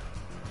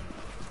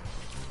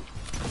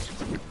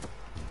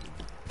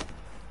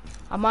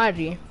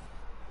 Amari.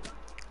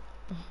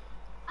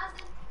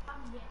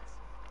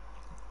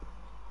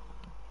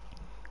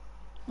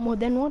 More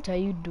than what are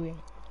you doing?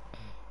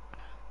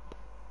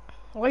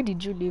 Why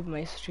did you leave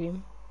my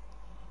stream?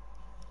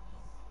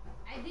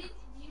 I did.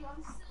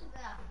 I'm still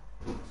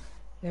there.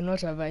 Then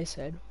what have I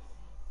said?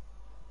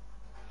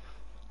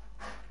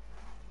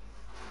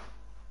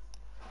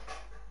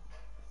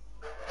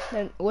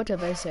 Then what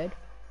have I said?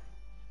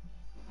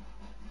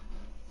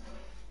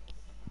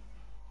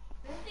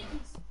 I think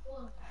it's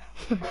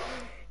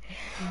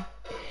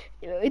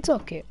It's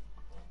okay.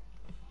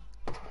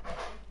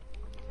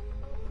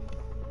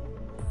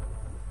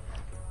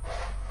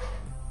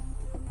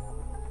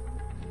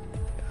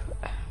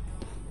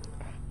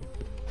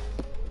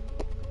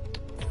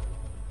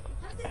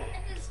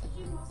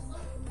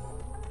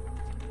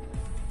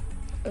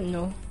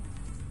 No.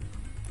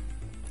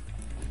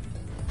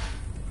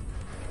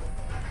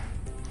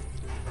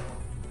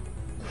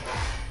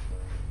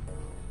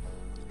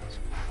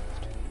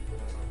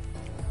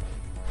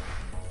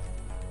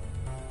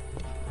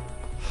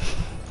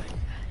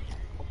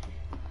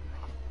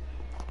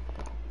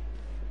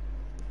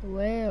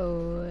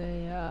 Well,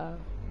 yeah.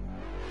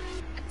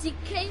 They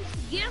came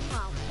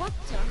together. What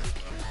the?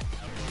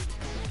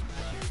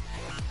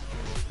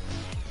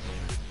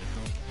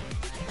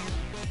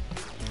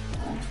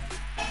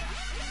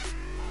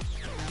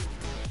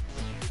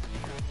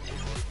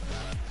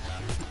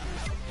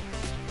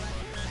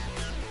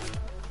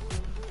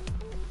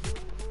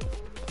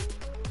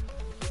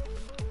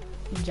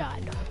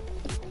 Jad.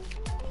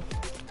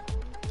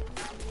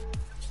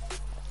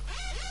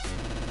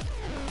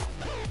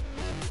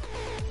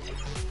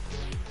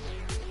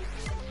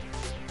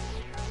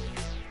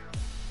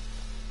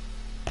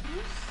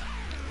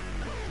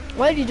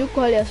 Why did you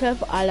call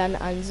yourself Alan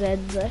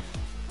Anzeze?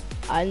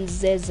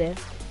 Anzeze.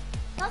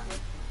 Oh.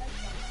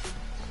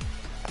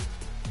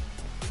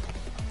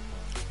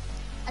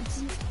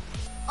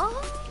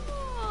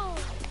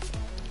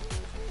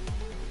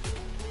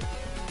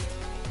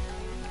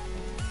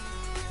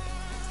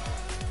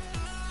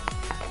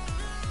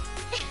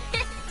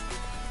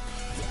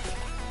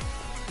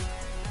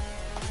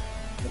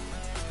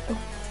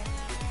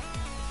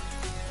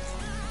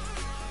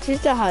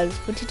 Sister has,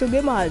 Potato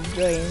Gamer has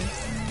joined.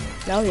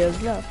 Now he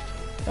has left.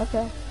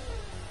 Okay.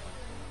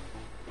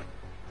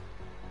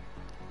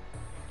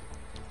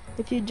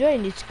 If you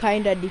join, it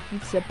kinda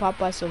defeats the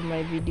purpose of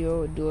my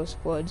video duo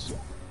squads.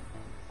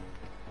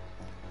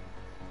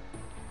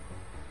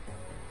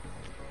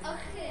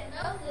 Okay,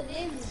 now the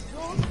name is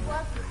Duo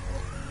Squad.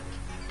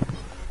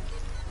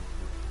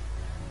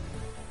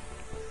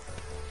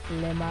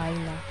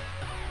 Lemina.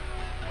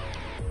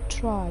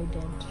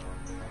 Trident.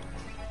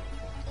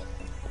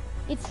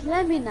 It's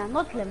Lemina,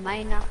 not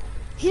Lemina.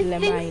 He Lemina.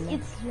 thinks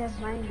it's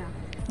Lemina.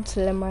 It's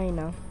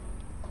Lemina.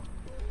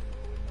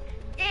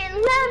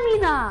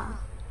 Lemina!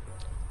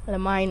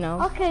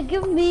 Lemina. Okay,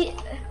 give me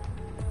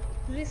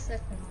 3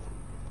 seconds.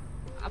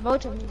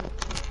 About a minute.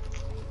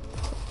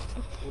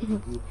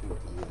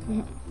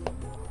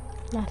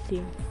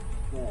 Nothing.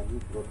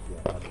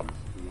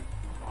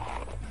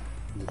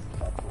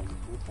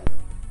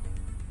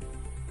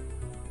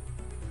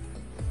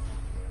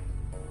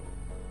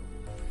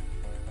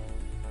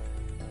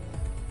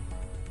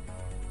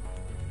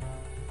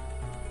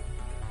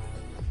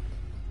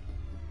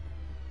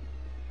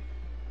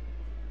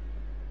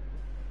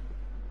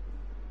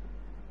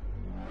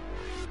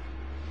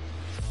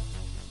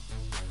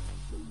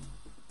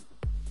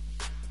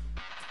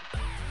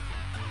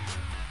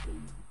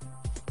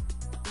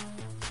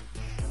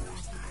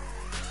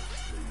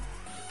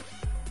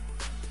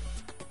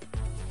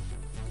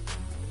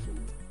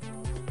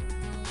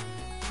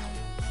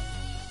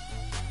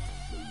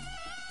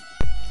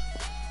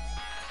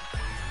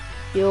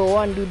 Yo,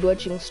 one dude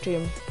watching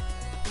stream.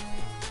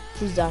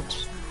 Who's that?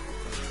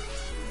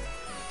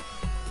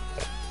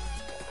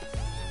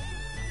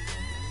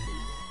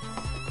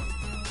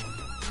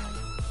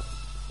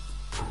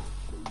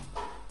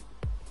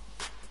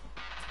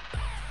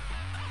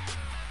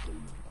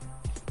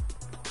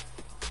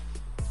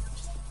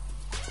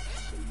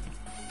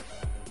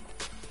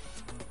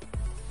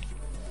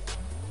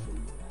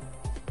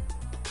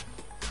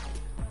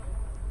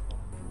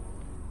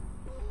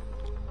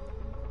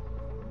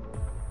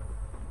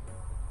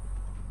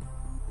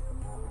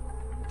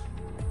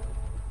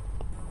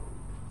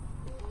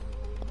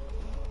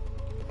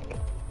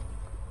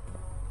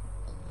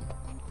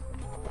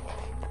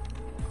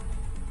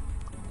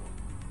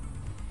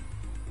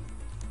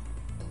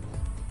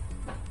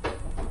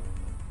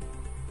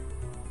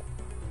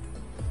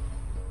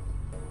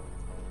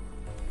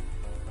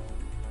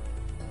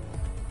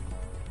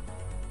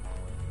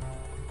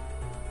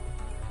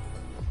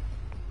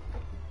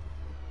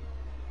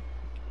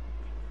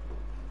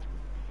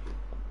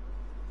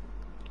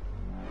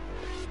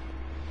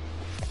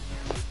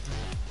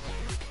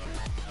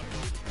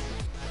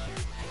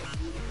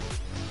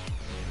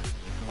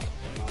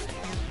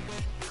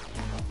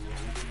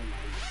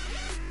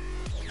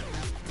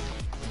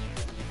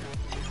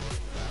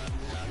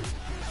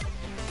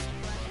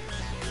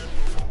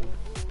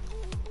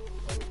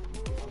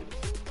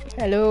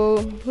 Hello,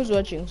 who's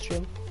watching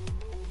stream?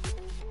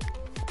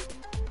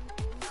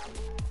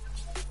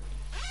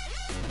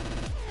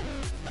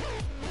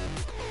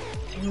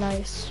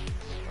 Nice.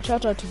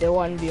 Shout out to the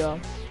one viewer.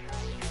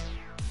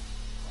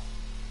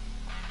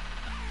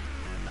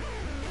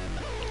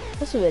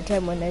 Most of the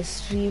time when I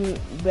stream,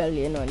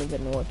 barely anyone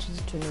even watches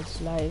it when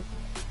it's live.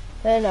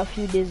 Then a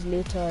few days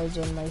later, it's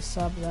on my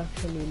subs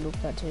actually look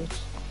at it,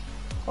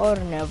 or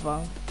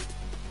never.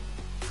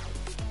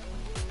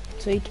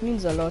 So it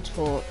means a lot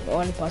for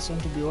one person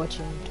to be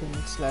watching it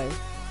when it's live.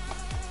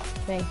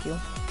 Thank you.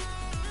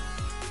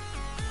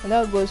 And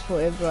that goes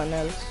for everyone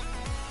else.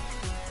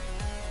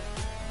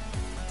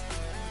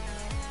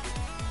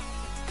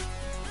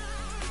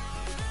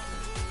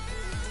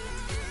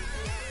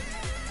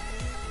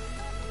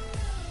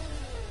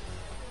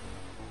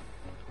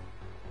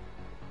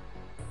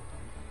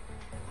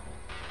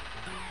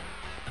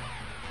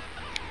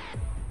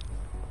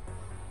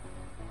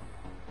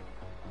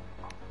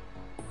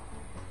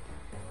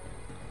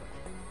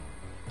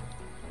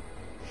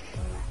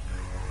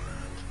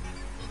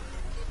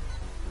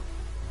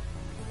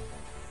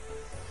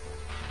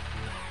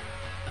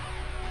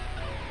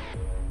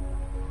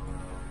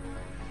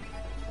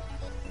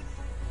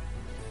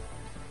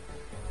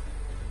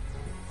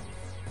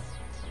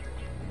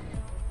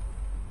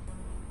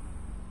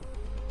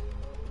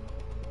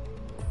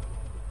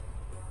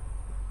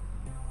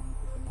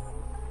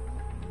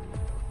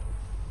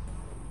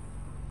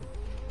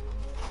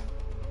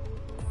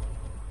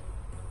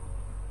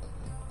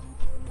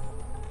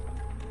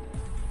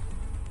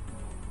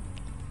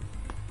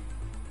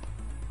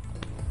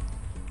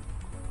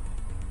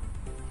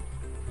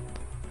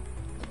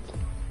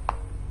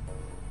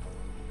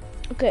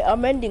 Okay,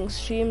 I'm ending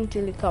stream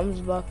till he comes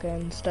back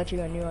and starting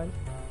a new one.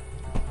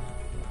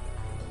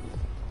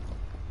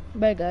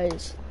 Bye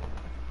guys.